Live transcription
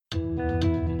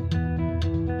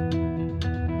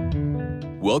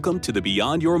Welcome to the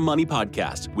Beyond Your Money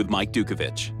podcast with Mike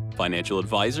Dukovich, financial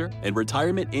advisor and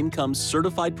retirement income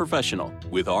certified professional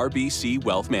with RBC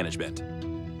Wealth Management.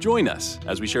 Join us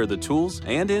as we share the tools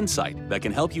and insight that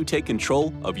can help you take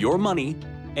control of your money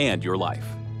and your life.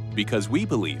 Because we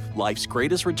believe life's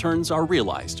greatest returns are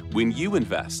realized when you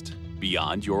invest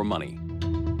beyond your money.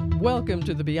 Welcome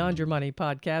to the Beyond Your Money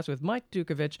podcast with Mike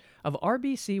Dukovich of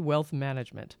RBC Wealth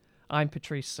Management. I'm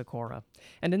Patrice Sikora,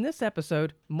 and in this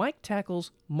episode, Mike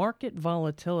tackles market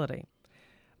volatility.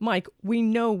 Mike, we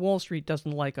know Wall Street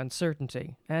doesn't like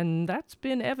uncertainty, and that's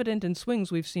been evident in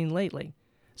swings we've seen lately.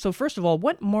 So first of all,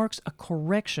 what marks a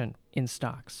correction in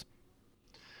stocks?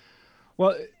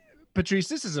 Well, Patrice,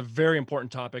 this is a very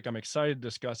important topic. I'm excited to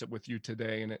discuss it with you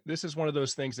today. And this is one of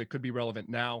those things that could be relevant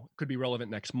now, could be relevant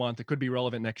next month, it could be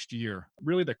relevant next year.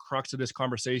 Really, the crux of this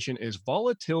conversation is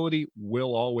volatility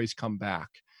will always come back.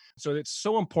 So it's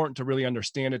so important to really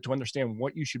understand it, to understand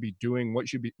what you should be doing,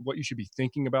 what you should be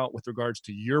thinking about with regards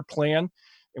to your plan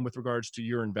and with regards to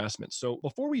your investments. So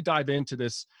before we dive into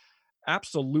this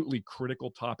absolutely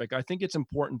critical topic, I think it's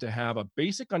important to have a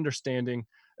basic understanding,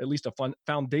 at least a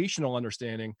foundational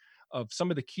understanding of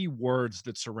some of the key words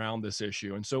that surround this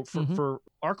issue. And so for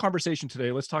our conversation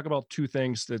today, let's talk about two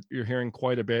things that you're hearing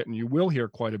quite a bit, and you will hear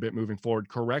quite a bit moving forward: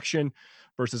 correction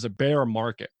versus a bear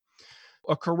market.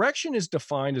 A correction is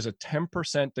defined as a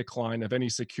 10% decline of any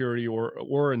security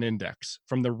or an index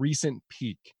from the recent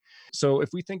peak. So if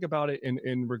we think about it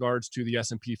in regards to the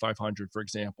S&P 500, for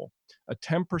example, a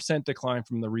 10% decline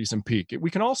from the recent peak.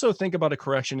 We can also think about a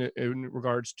correction in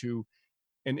regards to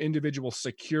an individual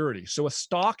security. So a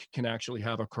stock can actually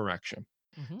have a correction.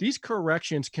 These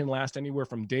corrections can last anywhere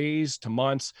from days to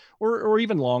months or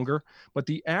even longer, but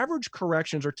the average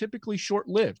corrections are typically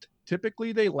short-lived.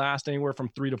 Typically, they last anywhere from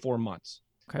 3 to 4 months.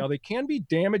 Okay. Now, they can be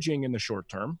damaging in the short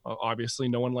term. Obviously,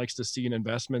 no one likes to see an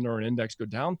investment or an index go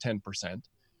down 10%,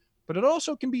 but it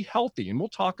also can be healthy, and we'll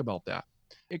talk about that.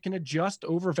 It can adjust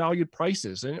overvalued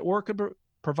prices, or it could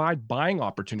provide buying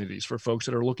opportunities for folks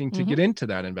that are looking to get into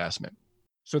that investment.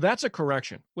 So that's a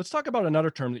correction. Let's talk about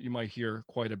another term that you might hear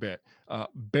quite a bit,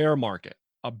 bear market.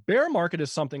 A bear market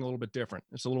is something a little bit different.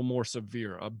 It's a little more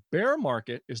severe. A bear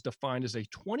market is defined as a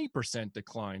 20%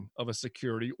 decline of a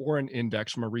security or an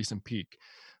index from a recent peak.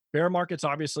 Bear markets,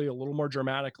 obviously, a little more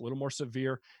dramatic, a little more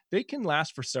severe. They can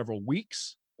last for several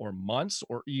weeks or months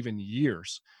or even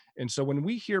years. And so when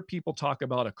we hear people talk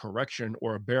about a correction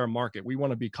or a bear market, we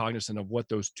want to be cognizant of what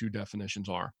those two definitions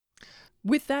are.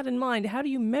 With that in mind, how do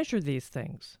you measure these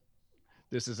things?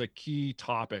 This is a key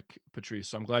topic, Patrice,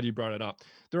 so I'm glad you brought it up.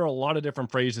 There are a lot of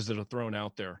different phrases that are thrown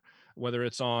out there, whether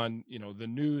it's on the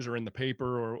news or in the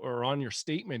paper or on your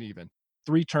statement even.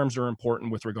 Three terms are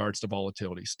important with regards to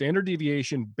volatility: standard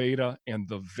deviation, beta, and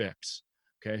the VIX.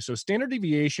 Okay, so standard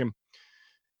deviation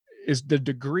is the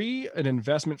degree an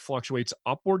investment fluctuates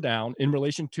up or down in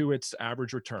relation to its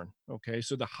average return. Okay,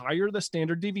 so the higher the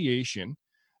standard deviation,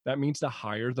 that means the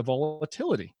higher the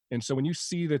volatility. And so when you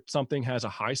see that something has a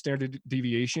high standard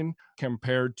deviation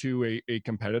compared to a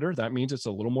competitor, that means it's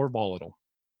a little more volatile.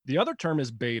 The other term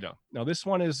is beta. Now, this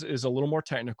one is a little more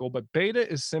technical, but beta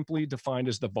is simply defined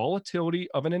as the volatility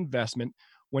of an investment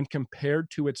when compared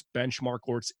to its benchmark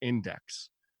or its index.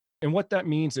 And what that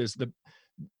means is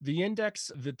the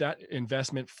index that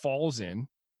investment falls in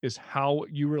is how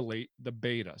you relate the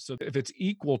beta. So if it's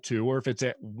equal to, or if it's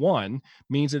at 1,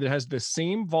 means that it has the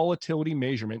same volatility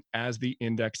measurement as the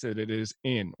index that it is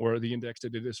in, or the index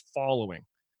that it is following.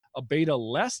 A beta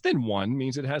less than 1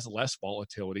 means it has less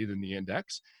volatility than the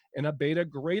index, and a beta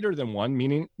greater than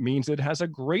 1 means it has a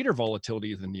greater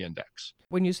volatility than the index.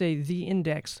 When you say the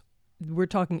index, we're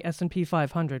talking S&P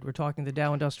 500, we're talking the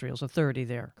Dow Industrials, a 30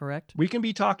 there, correct? We can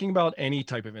be talking about any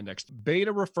type of index.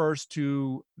 Beta refers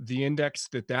to the index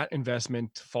that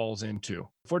investment falls into.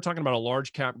 If we're talking about a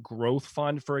large cap growth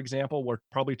fund, for example, we're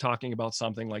probably talking about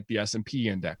something like the S&P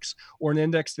index or an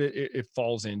index that it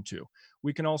falls into.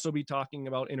 We can also be talking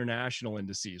about international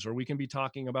indices, or we can be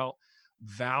talking about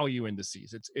value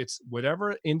indices. It's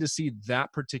whatever indice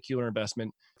that particular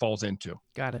investment falls into.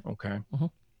 Got it. Okay.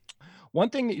 One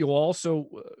thing that you'll also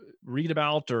read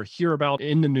about or hear about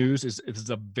in the news is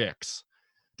the VIX.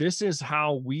 This is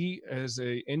how we as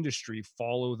an industry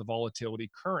follow the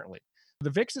volatility currently. The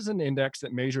VIX is an index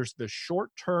that measures the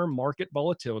short-term market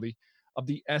volatility of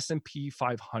the S&P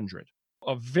 500.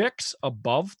 A VIX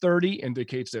above 30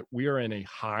 indicates that we are in a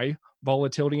high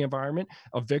volatility environment.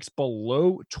 A VIX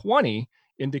below 20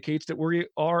 indicates that we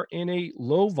are in a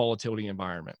low volatility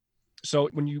environment. So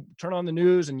when you turn on the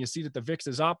news and you see that the VIX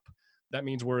is up, that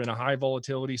means we're in a high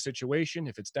volatility situation.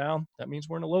 If it's down, that means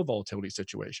we're in a low volatility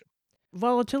situation.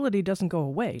 Volatility doesn't go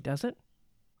away, does it?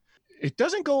 It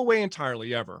doesn't go away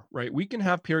entirely ever, right? We can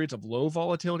have periods of low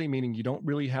volatility, meaning you don't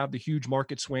really have the huge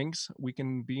market swings. We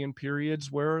can be in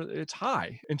periods where it's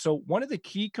high. And so, one of the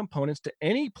key components to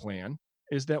any plan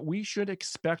is that we should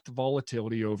expect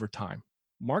volatility over time.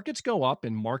 Markets go up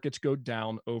and markets go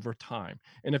down over time.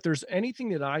 And if there's anything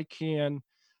that I can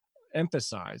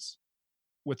emphasize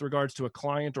with regards to a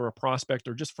client or a prospect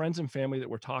or just friends and family that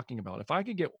we're talking about, if I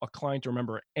could get a client to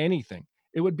remember anything,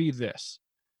 it would be this: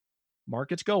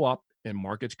 markets go up and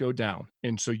markets go down.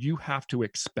 And so you have to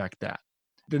expect that.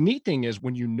 The neat thing is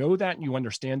when you know that and you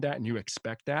understand that and you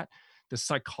expect that, the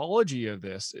psychology of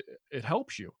this, it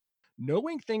helps you.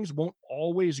 Knowing things won't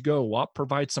always go up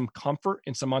provides some comfort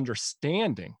and some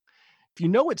understanding. If you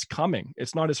know it's coming,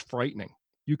 it's not as frightening.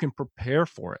 You can prepare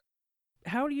for it.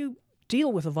 How do you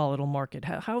deal with a volatile market?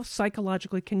 How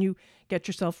psychologically can you get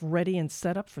yourself ready and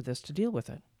set up for this to deal with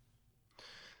it?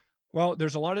 Well,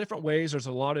 there's a lot of different ways. There's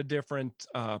a lot of different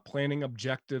planning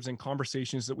objectives and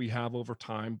conversations that we have over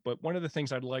time. But one of the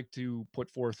things I'd like to put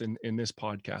forth in this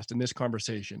podcast, in this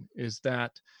conversation, is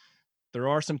that there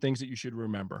are some things that you should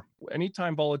remember.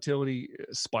 Anytime volatility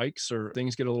spikes or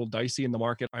things get a little dicey in the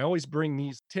market, I always bring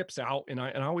these tips out, and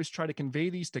I always try to convey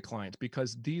these to clients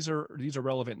because these are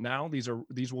relevant now.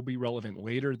 These will be relevant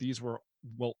later. These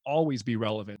will always be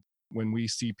relevant when we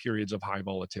see periods of high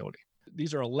volatility.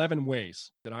 These are 11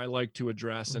 ways that I like to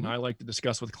address and I like to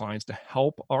discuss with clients to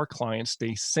help our clients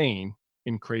stay sane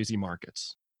in crazy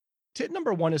markets. Tip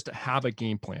number one is to have a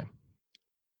game plan.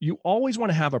 You always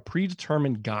want to have a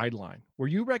predetermined guideline where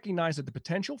you recognize that the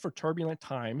potential for turbulent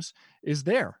times is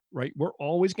there, right? We're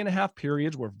always going to have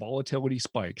periods where volatility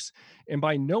spikes. And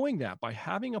by knowing that, by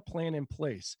having a plan in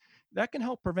place, that can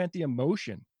help prevent the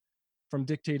emotion from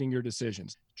dictating your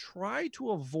decisions. Try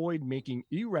to avoid making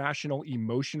irrational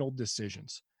emotional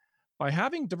decisions. By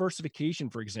having diversification,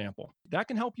 for example, that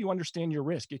can help you understand your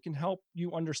risk. It can help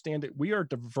you understand that we are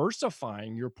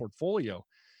diversifying your portfolio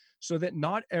so that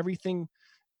not everything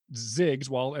zigs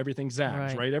while everything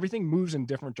zags, right? Everything moves in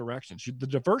different directions. The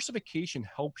diversification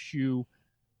helps you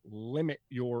limit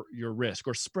your risk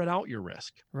or spread out your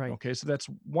risk. Right. Okay. So that's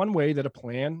one way that a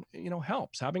plan,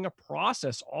 helps. Having a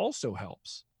process also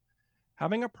helps.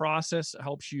 Having a process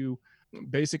helps you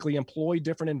basically employ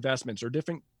different investments or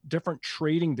different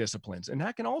trading disciplines. And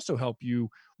that can also help you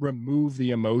remove the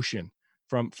emotion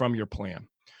from your plan.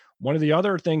 One of the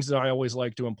other things that I always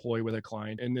like to employ with a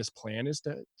client in this plan is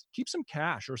to keep some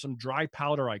cash or some dry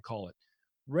powder, I call it,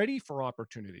 ready for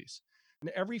opportunities. In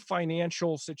every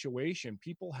financial situation,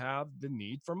 people have the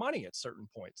need for money at certain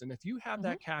points. And if you have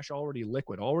that cash already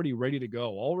liquid, already ready to go,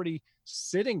 already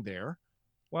sitting there,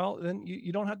 well, then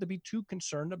you don't have to be too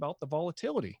concerned about the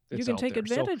volatility that's You can out take there.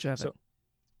 advantage of it.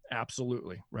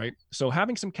 Absolutely, right? So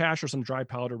having some cash or some dry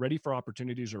powder ready for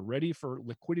opportunities or ready for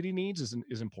liquidity needs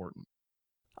is important.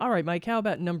 All right, Mike, how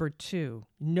about number 2?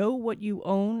 Know what you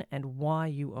own and why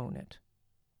you own it.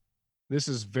 This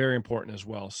is very important as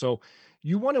well. So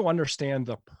you want to understand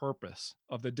the purpose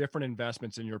of the different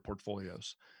investments in your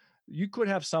portfolios. You could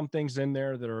have some things in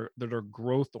there that are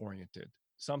growth oriented,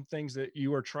 some things that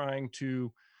you are trying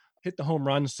to hit the home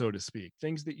run, so to speak,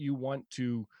 things that you want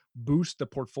to boost the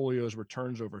portfolio's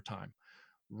returns over time.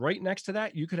 Right next to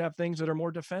that, you could have things that are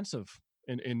more defensive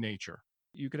in nature.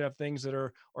 You could have things that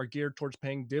are geared towards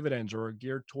paying dividends or are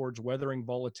geared towards weathering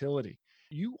volatility.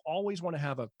 You always want to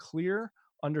have a clear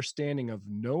understanding of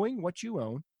knowing what you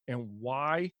own and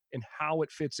why and how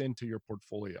it fits into your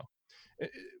portfolio.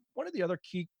 One of the other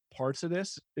key parts of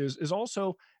this is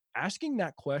also asking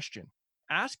that question.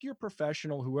 Ask your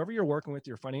professional, whoever you're working with,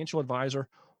 your financial advisor,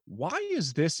 why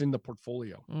is this in the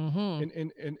portfolio?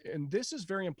 And this is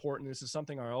very important. This is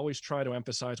something I always try to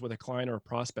emphasize with a client or a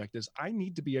prospect is I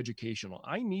need to be educational.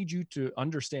 I need you to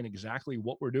understand exactly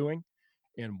what we're doing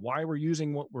and why we're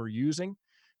using what we're using.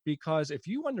 Because if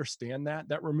you understand that,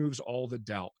 that removes all the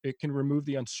doubt. It can remove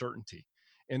the uncertainty.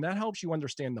 And that helps you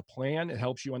understand the plan. It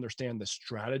helps you understand the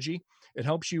strategy. It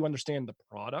helps you understand the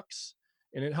products.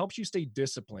 And it helps you stay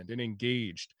disciplined and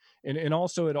engaged. And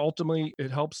also it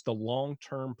helps the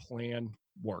long-term plan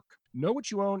work. Know what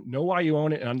you own, know why you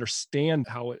own it, and understand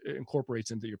how it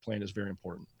incorporates into your plan is very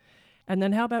important. And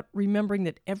then how about remembering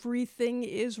that everything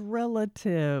is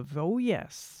relative? Oh,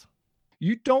 yes.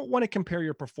 You don't want to compare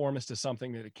your performance to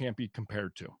something that it can't be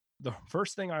compared to. The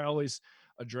first thing I always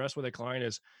address with a client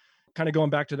is kind of going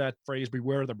back to that phrase,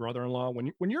 beware the brother-in-law.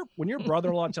 When your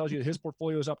brother-in-law tells you that his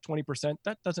portfolio is up 20%,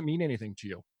 that doesn't mean anything to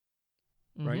you,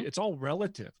 right? It's all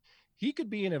relative. He could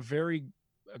be in a very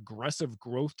aggressive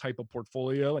growth type of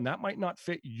portfolio, and that might not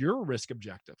fit your risk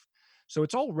objective. So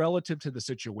it's all relative to the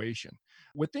situation.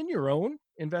 Within your own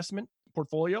investment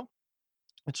portfolio,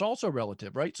 It's also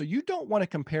relative, right? So you don't want to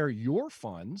compare your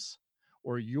funds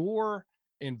or your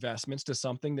investments to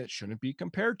something that shouldn't be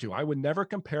compared to. I would never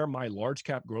compare my large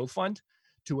cap growth fund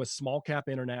to a small cap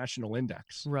international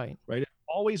index, Right. right? It's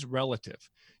always relative.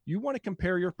 You want to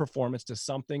compare your performance to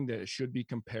something that it should be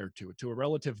compared to a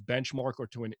relative benchmark or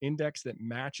to an index that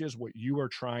matches what you are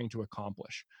trying to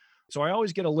accomplish. So I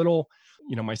always get a little,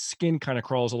 my skin kind of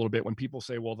crawls a little bit when people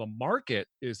say, well, the market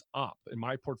is up and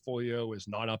my portfolio is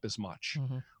not up as much.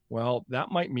 Hmm. Well,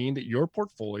 that might mean that your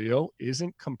portfolio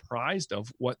isn't comprised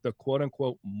of what the quote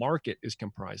unquote market is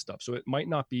comprised of. So it might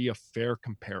not be a fair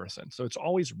comparison. So it's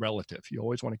always relative. You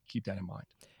always want to keep that in mind.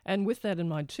 And with that in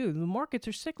mind, too, the markets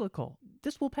are cyclical.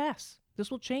 This will pass, this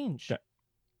will change. That,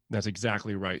 that's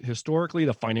exactly right. Historically,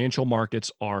 the financial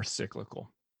markets are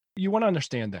cyclical. You want to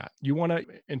understand that. You want to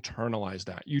internalize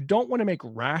that. You don't want to make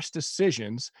rash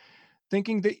decisions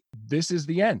thinking that this is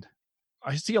the end.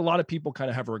 I see a lot of people kind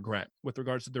of have regret with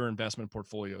regards to their investment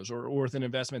portfolios or with an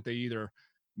investment they either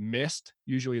missed.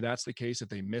 Usually that's the case if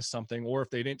they missed something or if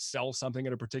they didn't sell something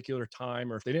at a particular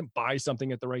time or if they didn't buy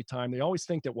something at the right time. They always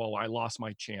think that, well, I lost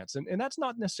my chance. And that's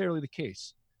not necessarily the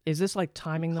case. Is this like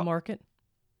timing the market?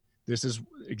 This is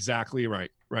exactly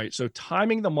right. Right. So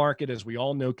timing the market, as we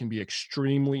all know, can be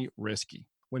extremely risky.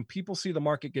 When people see the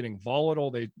market getting volatile,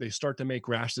 they start to make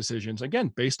rash decisions,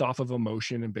 again, based off of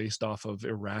emotion and based off of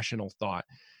irrational thought.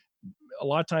 A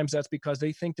lot of times that's because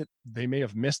they think that they may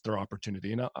have missed their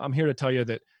opportunity. And I'm here to tell you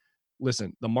that,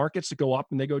 listen, the markets go up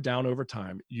and they go down over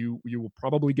time. You will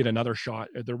probably get another shot.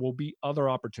 There will be other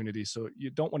opportunities. So you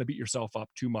don't want to beat yourself up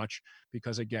too much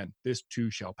because, again, this too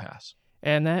shall pass.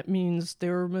 And that means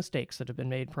there are mistakes that have been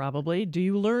made, probably. Do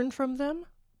you learn from them?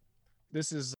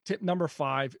 This is tip number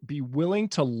 5. Be willing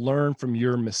to learn from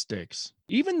your mistakes.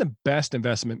 Even the best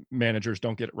investment managers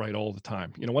don't get it right all the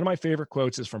time. One of my favorite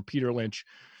quotes is from Peter Lynch,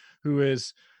 who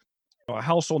is a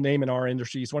household name in our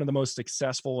industry. He's one of the most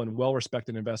successful and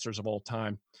well-respected investors of all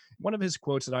time. One of his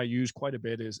quotes that I use quite a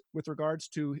bit is with regards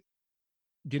to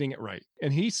getting it right.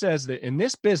 And he says that in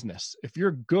this business, if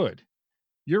you're good,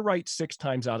 you're right 6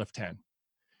 times out of 10.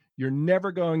 You're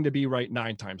never going to be right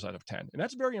 9 times out of 10. And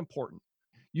that's very important.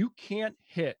 You can't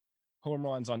hit home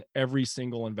runs on every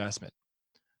single investment.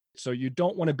 So you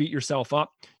don't want to beat yourself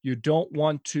up. You don't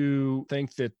want to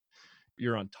think that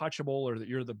you're untouchable or that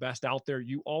you're the best out there.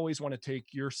 You always want to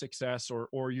take your success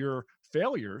or your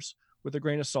failures with a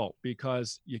grain of salt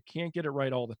because you can't get it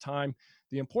right all the time.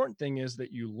 The important thing is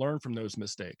that you learn from those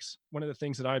mistakes. One of the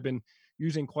things that I've been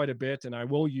using quite a bit and I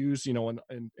will use, in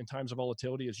times of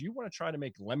volatility is you want to try to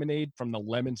make lemonade from the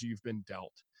lemons you've been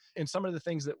dealt. And some of the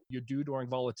things that you do during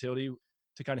volatility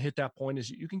to kind of hit that point is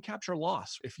you can capture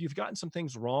loss. If you've gotten some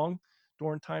things wrong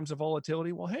during times of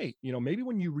volatility, well, hey, maybe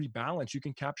when you rebalance, you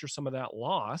can capture some of that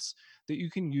loss that you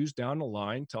can use down the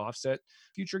line to offset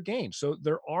future gains. So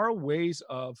there are ways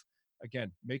of,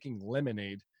 again, making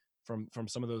lemonade from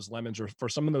some of those lemons or for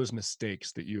some of those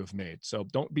mistakes that you have made. So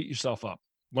don't beat yourself up.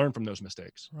 Learn from those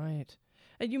mistakes. Right.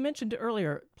 And you mentioned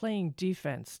earlier playing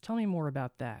defense. Tell me more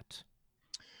about that.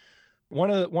 One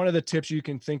of the tips you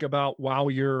can think about while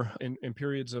you're in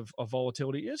periods of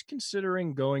volatility is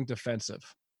considering going defensive,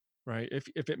 right?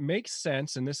 If it makes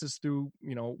sense, and this is through,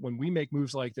 when we make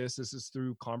moves like this is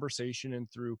through conversation and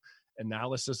through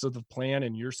analysis of the plan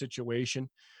and your situation,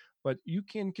 but you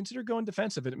can consider going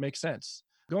defensive if it makes sense.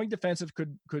 Going defensive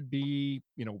could be,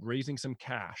 raising some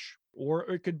cash, or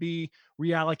it could be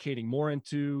reallocating more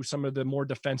into some of the more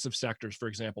defensive sectors, for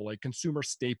example, like consumer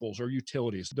staples or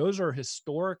utilities. Those are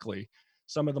historically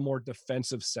some of the more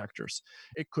defensive sectors.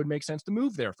 It could make sense to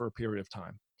move there for a period of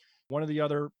time. One of the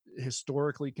other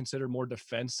historically considered more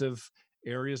defensive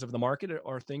areas of the market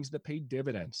are things that pay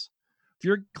dividends. If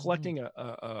you're collecting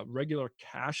a regular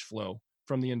cash flow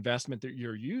from the investment that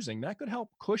you're using, that could help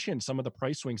cushion some of the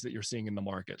price swings that you're seeing in the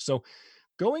market. So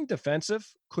going defensive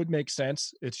could make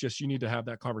sense. It's just you need to have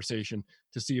that conversation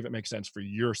to see if it makes sense for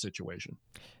your situation.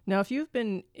 Now, if you've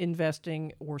been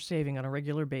investing or saving on a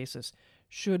regular basis,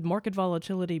 should market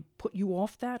volatility put you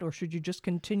off that, or should you just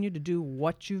continue to do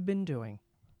what you've been doing?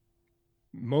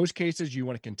 Most cases, you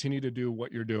want to continue to do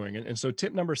what you're doing. And so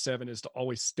tip number 7 is to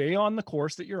always stay on the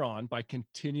course that you're on by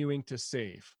continuing to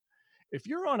save. If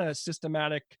you're on a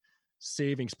systematic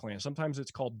savings plan, sometimes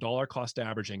it's called dollar cost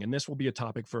averaging, and this will be a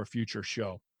topic for a future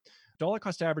show. Dollar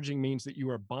cost averaging means that you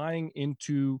are buying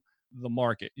into the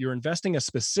market. You're investing a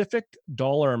specific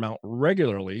dollar amount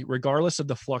regularly, regardless of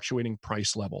the fluctuating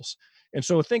price levels. And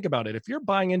so think about it. If you're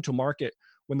buying into market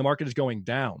when the market is going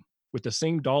down with the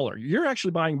same dollar, you're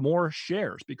actually buying more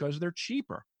shares because they're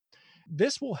cheaper.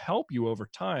 This will help you over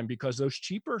time because those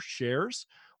cheaper shares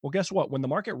Well, guess what? When the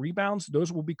market rebounds,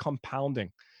 those will be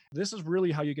compounding. This is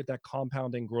really how you get that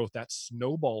compounding growth, that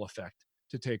snowball effect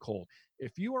to take hold.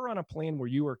 If you are on a plan where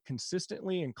you are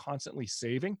consistently and constantly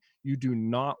saving, you do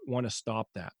not want to stop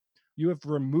that. You have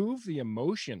removed the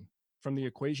emotion from the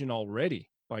equation already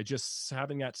by just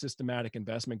having that systematic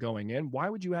investment going in. Why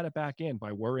would you add it back in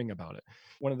by worrying about it?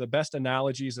 One of the best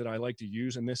analogies that I like to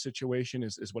use in this situation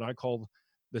is what I call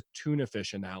the tuna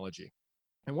fish analogy.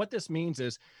 And what this means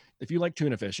is if you like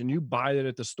tuna fish and you buy it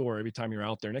at the store every time you're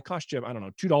out there and it costs you, I don't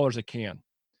know, $2 a can.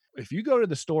 If you go to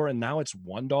the store and now it's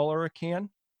 $1 a can,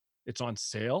 it's on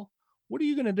sale. What are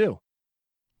you going to do?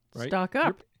 Right? Stock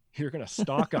up. You're going to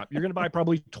stock up. You're going to buy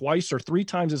probably twice or three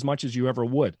times as much as you ever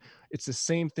would. It's the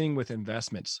same thing with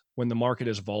investments when the market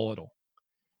is volatile.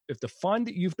 If the fund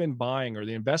that you've been buying or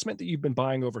the investment that you've been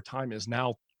buying over time is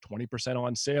now 20%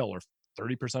 on sale or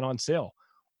 30% on sale,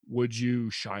 would you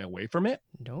shy away from it?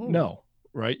 No,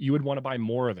 right? You would want to buy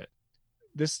more of it.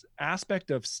 This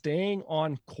aspect of staying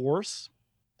on course,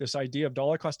 this idea of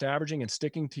dollar cost averaging and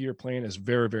sticking to your plan is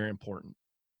very, very important.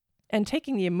 And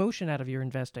taking the emotion out of your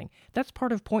investing. That's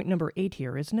part of point number 8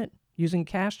 here, isn't it? Using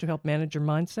cash to help manage your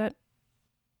mindset?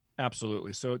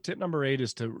 Absolutely. So tip number 8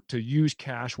 is to use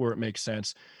cash where it makes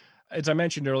sense. As I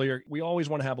mentioned earlier, we always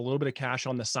want to have a little bit of cash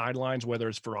on the sidelines, whether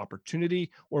it's for opportunity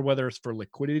or whether it's for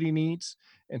liquidity needs.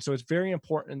 And so it's very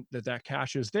important that that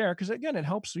cash is there because, again, it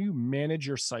helps you manage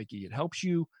your psyche. It helps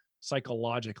you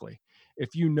psychologically.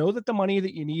 If you know that the money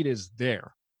that you need is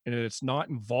there and it's not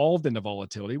involved in the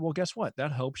volatility, well, guess what?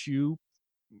 That helps you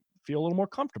feel a little more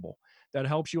comfortable. That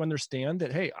helps you understand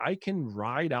that, hey, I can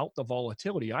ride out the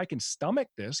volatility. I can stomach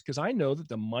this because I know that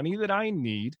the money that I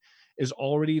need is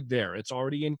already there. It's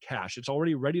already in cash. It's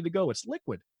already ready to go. It's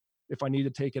liquid if I need to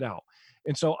take it out.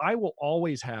 And so I will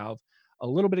always have a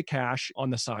little bit of cash on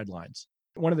the sidelines.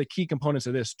 One of the key components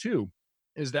of this too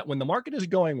is that when the market is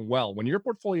going well, when your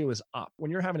portfolio is up,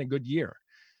 when you're having a good year,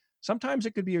 sometimes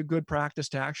it could be a good practice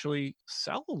to actually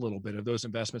sell a little bit of those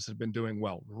investments that have been doing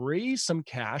well. Raise some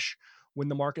cash when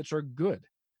the markets are good.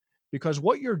 Because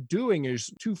what you're doing is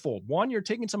twofold. One, you're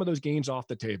taking some of those gains off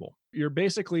the table. You're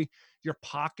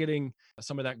pocketing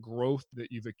some of that growth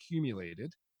that you've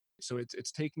accumulated. So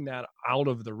it's taking that out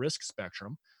of the risk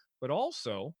spectrum. But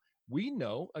also, we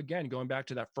know, again, going back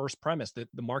to that first premise, that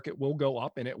the market will go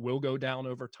up and it will go down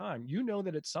over time. You know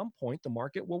that at some point the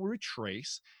market will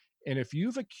retrace. And if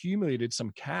you've accumulated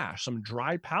some cash, some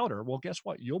dry powder, well, guess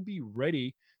what? You'll be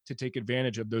ready to take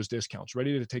advantage of those discounts,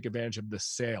 ready to take advantage of the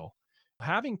sale.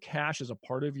 Having cash as a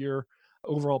part of your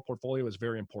overall portfolio is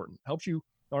very important. Helps you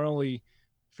not only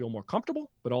feel more comfortable,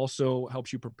 but also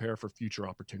helps you prepare for future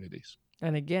opportunities.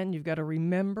 And again, you've got to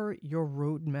remember your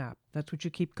roadmap. That's what you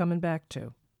keep coming back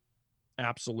to.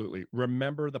 Absolutely.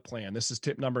 Remember the plan. This is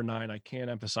tip number 9. I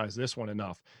can't emphasize this one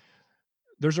enough.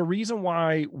 There's a reason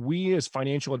why we as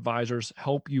financial advisors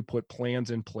help you put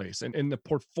plans in place. And the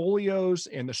portfolios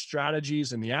and the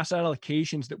strategies and the asset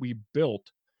allocations that we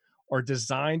built are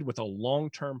designed with a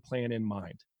long-term plan in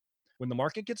mind. When the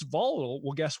market gets volatile,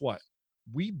 well, guess what?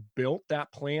 We built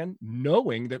that plan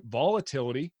knowing that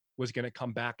volatility was going to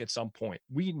come back at some point.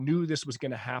 We knew this was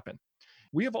going to happen.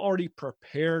 We have already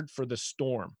prepared for the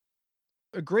storm.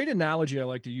 A great analogy I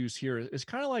like to use here is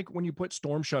kind of like when you put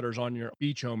storm shutters on your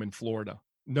beach home in Florida,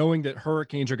 knowing that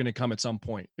hurricanes are going to come at some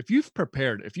point. If you've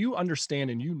prepared, if you understand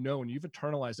and you know and you've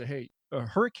internalized that, hey, a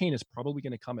hurricane is probably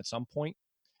going to come at some point,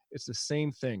 it's the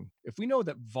same thing. If we know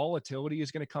that volatility is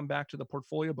going to come back to the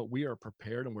portfolio, but we are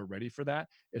prepared and we're ready for that,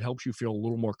 it helps you feel a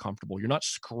little more comfortable. You're not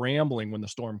scrambling when the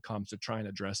storm comes to try and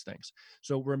address things.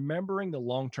 So remembering the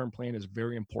long-term plan is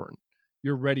very important.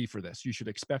 You're ready for this. You should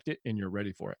expect it and you're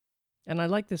ready for it. And I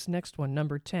like this next one,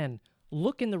 number 10.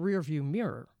 Look in the rearview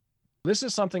mirror. This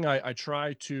is something I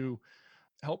try to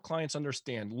help clients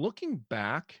understand. Looking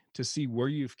back to see where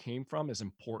you've came from is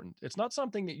important. It's not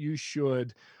something that you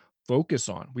should focus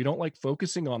on. We don't like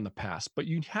focusing on the past, but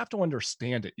you have to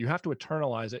understand it. You have to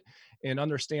internalize it and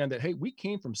understand that, hey, we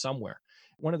came from somewhere.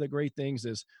 One of the great things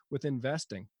is with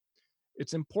investing,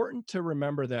 it's important to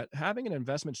remember that having an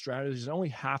investment strategy is only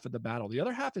half of the battle. The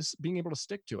other half is being able to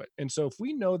stick to it. And so if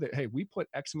we know that, hey, we put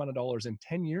X amount of dollars in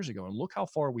 10 years ago and look how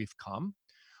far we've come,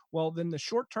 well, then the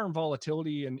short-term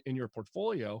volatility in your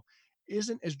portfolio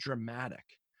isn't as dramatic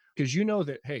because you know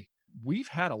that, hey, we've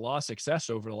had a lot of success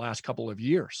over the last couple of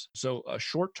years. So a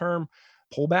short-term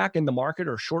pullback in the market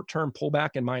or short-term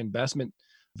pullback in my investment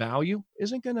value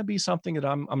isn't going to be something that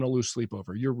I'm going to lose sleep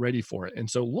over. You're ready for it. And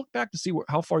so look back to see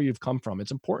how far you've come from.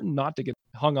 It's important not to get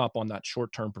hung up on that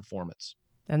short-term performance.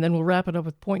 And then we'll wrap it up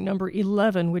with point number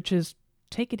 11, which is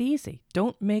take it easy.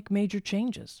 Don't make major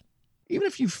changes. Even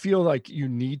if you feel like you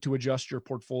need to adjust your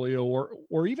portfolio,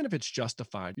 or even if it's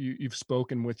justified, you've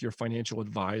spoken with your financial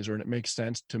advisor and it makes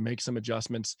sense to make some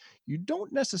adjustments, you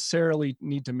don't necessarily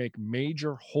need to make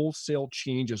major wholesale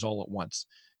changes all at once.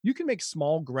 You can make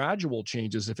small gradual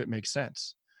changes if it makes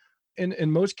sense.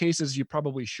 In most cases, you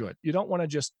probably should. You don't want to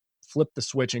just flip the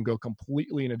switch and go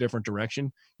completely in a different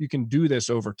direction. You can do this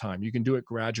over time. You can do it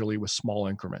gradually with small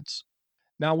increments.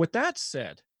 Now, with that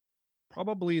said,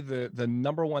 probably the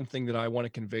number one thing that I want to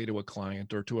convey to a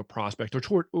client or to a prospect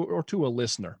or to a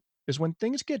listener is when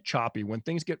things get choppy, when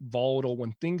things get volatile,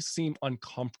 when things seem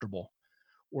uncomfortable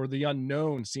or the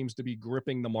unknown seems to be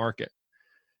gripping the market.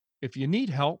 If you need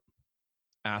help,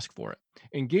 ask for it.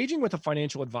 Engaging with a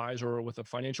financial advisor or with a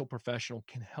financial professional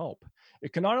can help.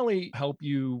 It can not only help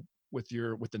you with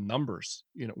the numbers,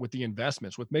 with the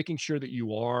investments, with making sure that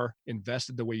you are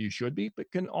invested the way you should be, but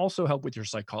can also help with your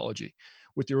psychology,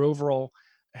 with your overall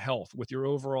health, with your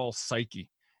overall psyche.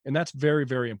 And that's very,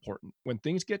 very important. When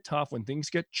things get tough, when things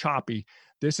get choppy,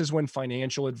 this is when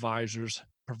financial advisors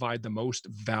provide the most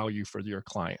value for your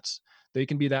clients. They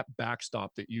can be that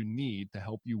backstop that you need to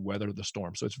help you weather the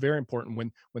storm. So it's very important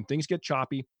when things get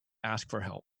choppy, ask for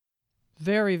help.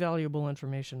 Very valuable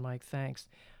information, Mike. Thanks.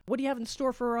 What do you have in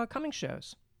store for coming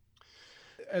shows?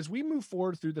 As we move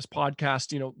forward through this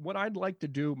podcast, what I'd like to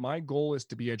do, my goal is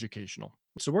to be educational.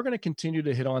 So we're going to continue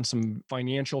to hit on some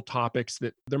financial topics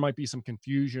that there might be some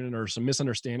confusion or some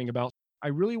misunderstanding about. I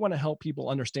really want to help people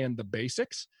understand the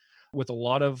basics with a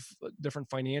lot of different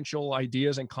financial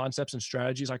ideas and concepts and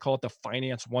strategies. I call it the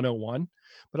Finance 101.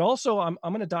 But also, I'm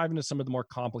going to dive into some of the more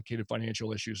complicated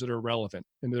financial issues that are relevant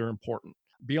and that are important.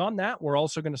 Beyond that, we're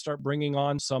also going to start bringing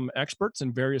on some experts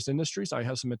in various industries. I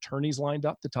have some attorneys lined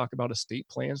up to talk about estate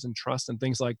plans and trust and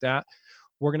things like that.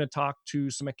 We're going to talk to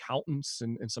some accountants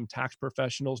and some tax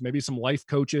professionals, maybe some life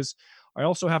coaches. I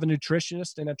also have a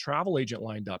nutritionist and a travel agent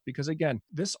lined up because, again,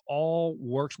 this all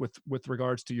works with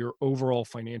regards to your overall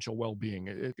financial well-being.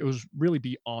 It goes really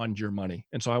beyond your money.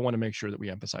 And so I want to make sure that we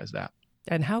emphasize that.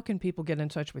 And how can people get in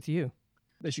touch with you?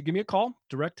 They should give me a call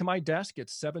direct to my desk.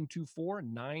 It's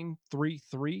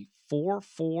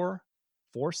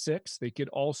 724-933-4446. They could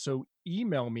also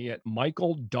email me at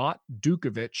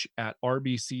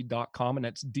michael.dukovich@rbc.com, and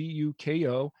that's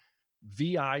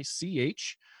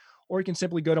DUKOVICH. Or you can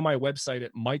simply go to my website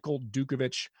at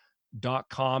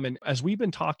michaeldukovich.com. And as we've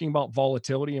been talking about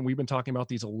volatility and we've been talking about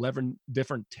these 11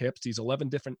 different tips, these 11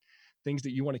 different things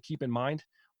that you want to keep in mind,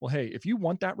 well, hey, if you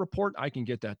want that report, I can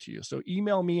get that to you. So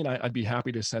email me and I'd be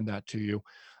happy to send that to you.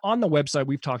 On the website,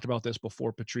 we've talked about this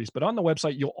before, Patrice, but on the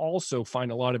website, you'll also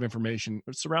find a lot of information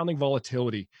surrounding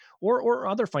volatility or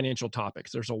other financial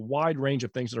topics. There's a wide range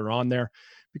of things that are on there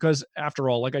because, after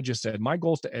all, like I just said, my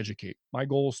goal is to educate. My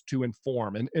goal is to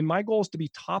inform. And my goal is to be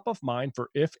top of mind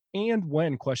for if and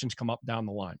when questions come up down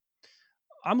the line.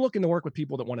 I'm looking to work with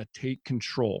people that want to take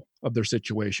control of their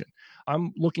situation.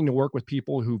 I'm looking to work with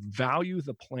people who value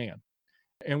the plan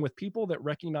and with people that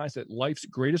recognize that life's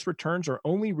greatest returns are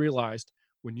only realized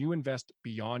when you invest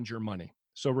beyond your money.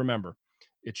 So remember,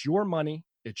 it's your money,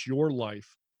 it's your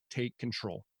life. Take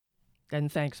control.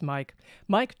 And thanks, Mike.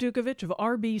 Mike Dukovich of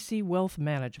RBC Wealth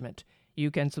Management. You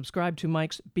can subscribe to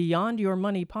Mike's Beyond Your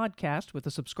Money podcast with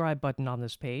the subscribe button on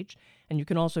this page, and you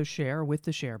can also share with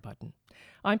the share button.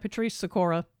 I'm Patrice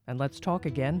Sikora, and let's talk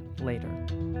again later.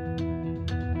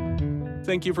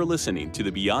 Thank you for listening to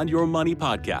the Beyond Your Money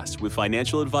podcast with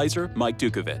financial advisor Mike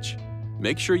Dukovich.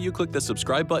 Make sure you click the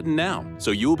subscribe button now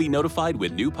so you will be notified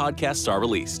when new podcasts are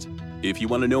released. If you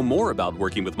want to know more about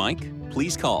working with Mike,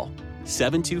 please call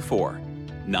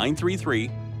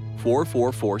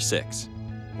 724-933-4446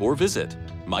 or visit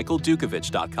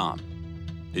michaeldukovich.com.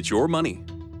 It's your money.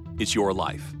 It's your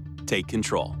life. Take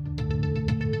control.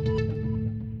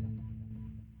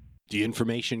 The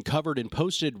information covered and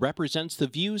posted represents the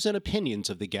views and opinions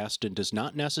of the guest and does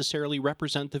not necessarily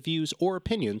represent the views or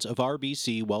opinions of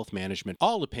RBC Wealth Management.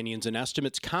 All opinions and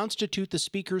estimates constitute the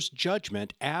speaker's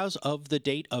judgment as of the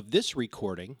date of this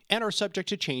recording and are subject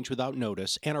to change without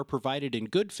notice and are provided in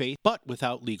good faith but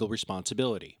without legal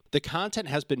responsibility. The content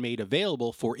has been made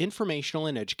available for informational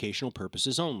and educational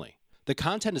purposes only. The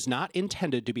content is not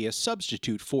intended to be a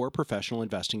substitute for professional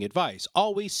investing advice.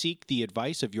 Always seek the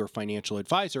advice of your financial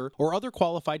advisor or other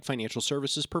qualified financial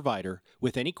services provider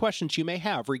with any questions you may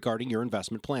have regarding your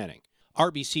investment planning.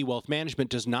 RBC Wealth Management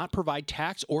does not provide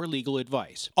tax or legal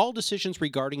advice. All decisions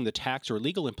regarding the tax or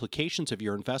legal implications of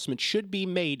your investment should be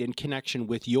made in connection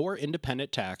with your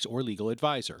independent tax or legal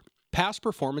advisor. Past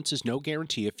performance is no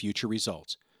guarantee of future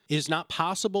results. It is not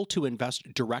possible to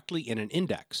invest directly in an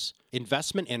index.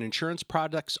 Investment and insurance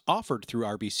products offered through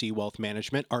RBC Wealth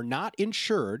Management are not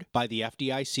insured by the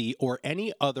FDIC or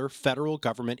any other federal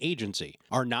government agency,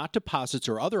 are not deposits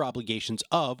or other obligations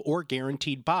of or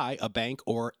guaranteed by a bank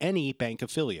or any bank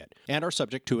affiliate, and are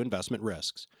subject to investment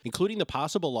risks, including the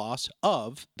possible loss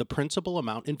of the principal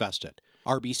amount invested.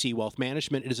 RBC Wealth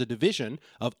Management is a division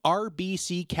of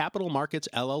RBC Capital Markets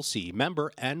LLC,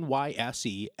 member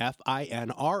NYSE,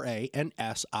 FINRA, and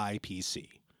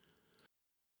SIPC.